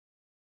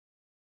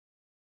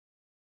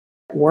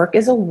Work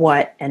is a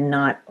what and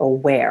not a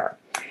where.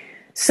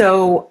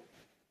 So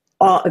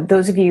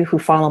those of you who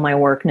follow my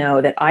work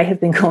know that I have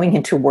been going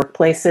into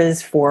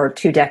workplaces for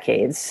 2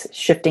 decades,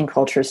 shifting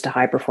cultures to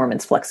high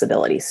performance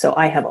flexibility. So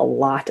I have a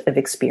lot of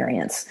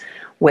experience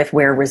with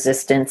where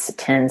resistance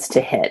tends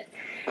to hit.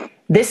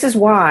 This is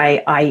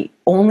why I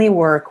only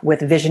work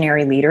with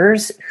visionary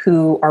leaders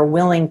who are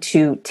willing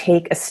to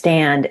take a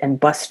stand and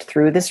bust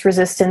through this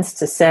resistance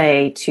to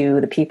say to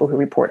the people who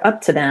report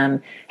up to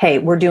them, hey,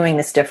 we're doing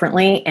this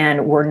differently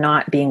and we're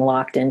not being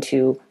locked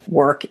into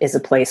work is a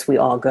place we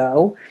all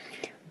go.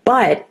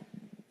 But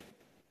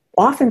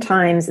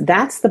oftentimes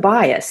that's the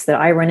bias that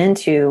I run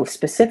into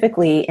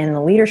specifically in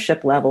the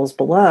leadership levels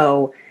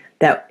below,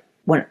 that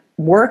when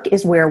work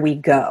is where we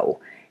go.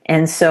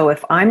 And so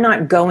if I'm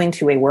not going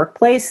to a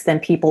workplace, then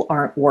people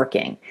aren't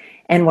working.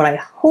 And what I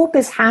hope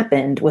has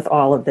happened with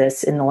all of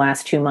this in the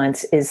last 2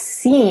 months is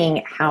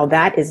seeing how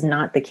that is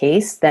not the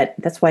case.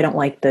 That's why I don't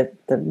like the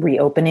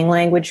reopening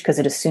language, because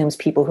it assumes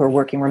people who are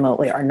working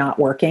remotely are not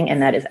working,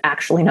 and that is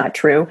actually not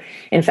true.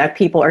 In fact,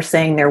 people are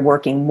saying they're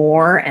working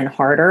more and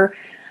harder.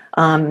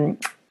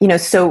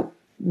 So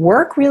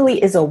work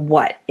really is a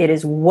what. It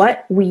is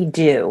what we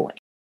do.